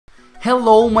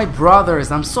Hello my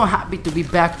brothers, I'm so happy to be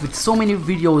back with so many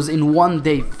videos in one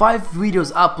day. 5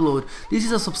 videos upload. This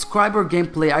is a subscriber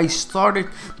gameplay. I started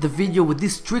the video with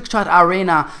this Trickshot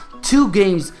arena, 2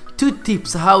 games, 2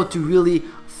 tips how to really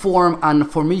form an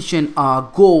formation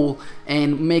goal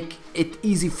and make it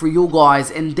easy for you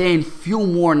guys, and then few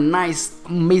more nice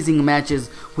amazing matches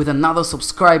with another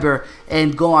subscriber.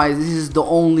 And guys, this is the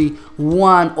only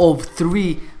one of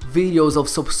 3 videos of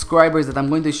subscribers that I'm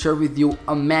going to share with you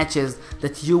matches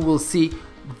that you will see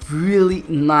really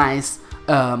nice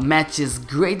matches,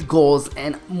 great goals,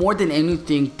 and more than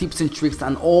anything tips and tricks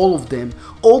on all of them.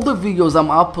 All the videos I'm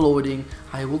uploading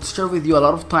I will share with you. A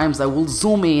lot of times I will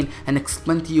zoom in and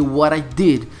explain to you what I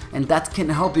did, and that can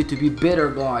help you to be better,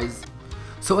 guys.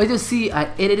 So as you see,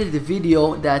 I edited the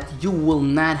video that you will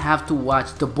not have to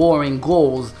watch the boring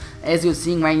goals. As you're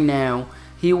seeing right now,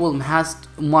 he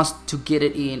must to get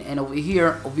it in, and over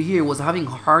here was having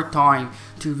a hard time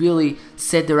to really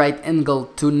set the right angle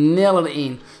to nail it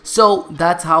in. So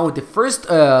that's how the first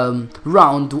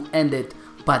round ended.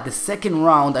 But the second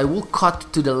round I will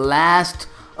cut to the last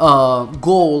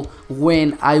goal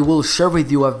when I will share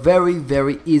with you a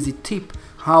very easy tip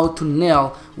how to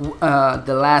nail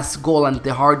the last goal and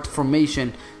the hard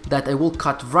formation that I will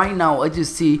cut right now. As you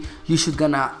see, you should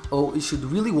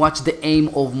really watch the aim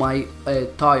of my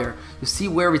tire. You see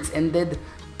where it's ended,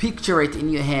 picture it in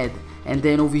your head, and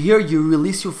then over here you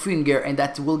release your finger, and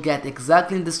that will get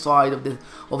exactly in the side of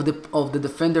the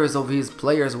defenders of his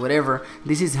players, whatever.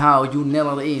 This is how you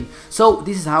nail it in. So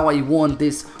this is how I won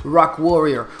this Rock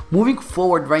Warrior. Moving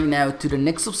forward right now to the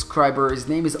next subscriber. His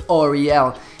name is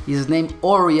Oriel. His name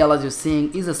Oriel, as you're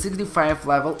seeing, is a 65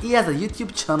 level. He has a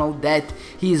YouTube channel that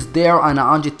he is there on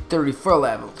 134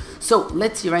 level. So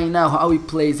let's see right now how he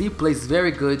plays. He plays very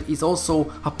good. He's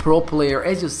also a pro player.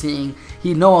 As you're seeing,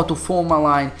 he knows how to form a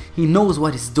line. He knows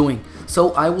what he's doing.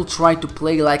 So I will try to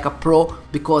play like a pro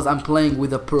because I'm playing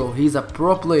with a pro. He's a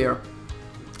pro player.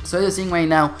 So as you're seeing right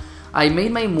now, I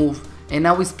made my move and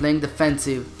now he's playing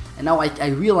defensive. And now I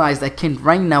realized I can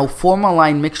right now form a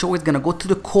line, make sure it's gonna go to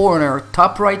the corner,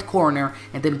 top right corner,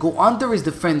 and then go under his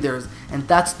defenders. And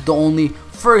that's the only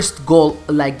first goal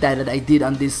like that I did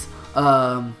on this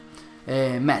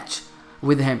match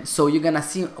with him. So you're gonna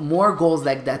see more goals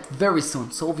like that very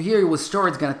soon. So over here it was sure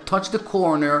it's gonna touch the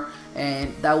corner,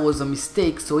 and that was a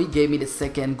mistake, so he gave me the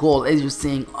second goal. As you're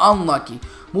seeing, unlucky.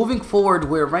 Moving forward,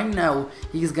 where right now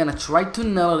he's gonna try to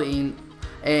nail it in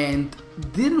and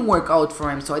didn't work out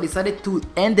for him, so I decided to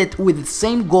end it with the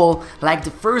same goal like the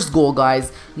first goal,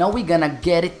 guys. Now we're gonna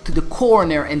get it to the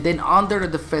corner and then under the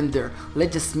defender.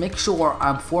 Let's just make sure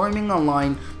I'm forming a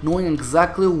line, knowing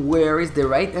exactly where is the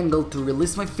right angle to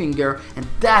release my finger, and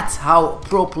that's how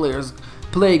pro players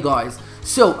play, guys.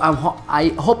 So I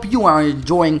hope you are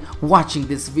enjoying watching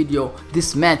this video,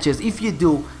 these matches. If you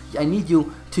do, I need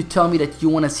you to tell me that you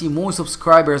want to see more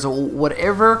subscribers or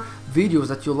whatever videos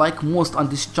that you like most on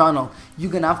this channel.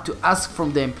 You're gonna have to ask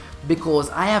from them, because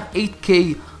I have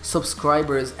 8K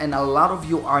subscribers and a lot of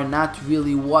you are not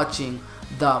really watching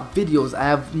the videos. I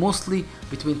have mostly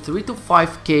between 3 to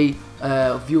 5K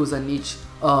views on each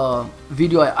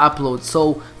video I upload,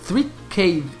 so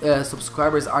 3K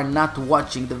subscribers are not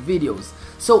watching the videos.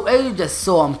 So as you just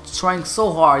saw, I'm trying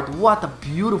so hard. What a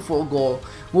beautiful goal.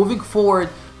 Moving forward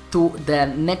to the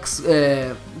next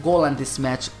goal on this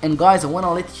match. And guys, I want to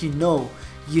let you know,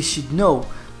 you should know,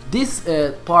 this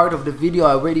part of the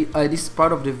video this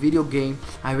part of the video game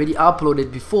I already uploaded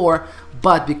before,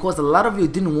 but because a lot of you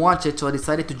didn't watch it, so I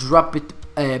decided to drop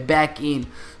it back in.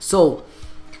 So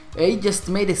he just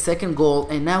made a second goal,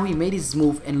 and now he made his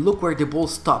move, and look where the ball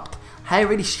stopped. I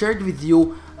already shared with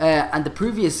you on the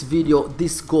previous video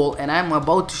this goal, and I'm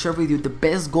about to share with you the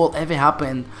best goal ever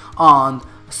happened on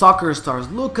Soccer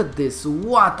Stars. Look at this,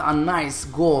 what a nice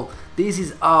goal. This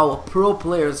is our pro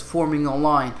players forming a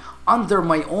line under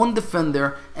my own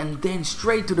defender and then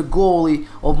straight to the goalie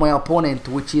of my opponent,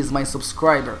 which is my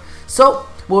subscriber. So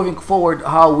moving forward,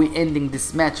 how we ending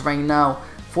this match right now,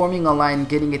 forming a line,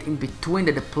 getting it in between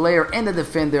the player and the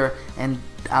defender, and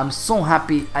I'm so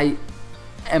happy I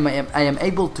am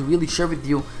able to really share with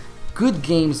you good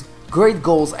games, great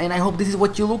goals, and I hope this is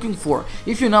what you're looking for.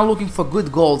 If you're not looking for good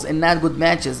goals and not good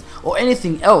matches or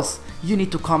anything else, you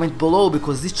need to comment below,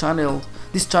 because this channel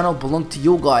belongs to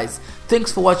you guys.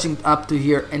 Thanks for watching up to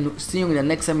here, and see you in the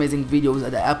next amazing videos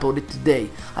that I uploaded today.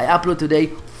 I uploaded today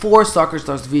 4 Soccer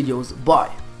Stars videos.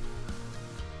 Bye.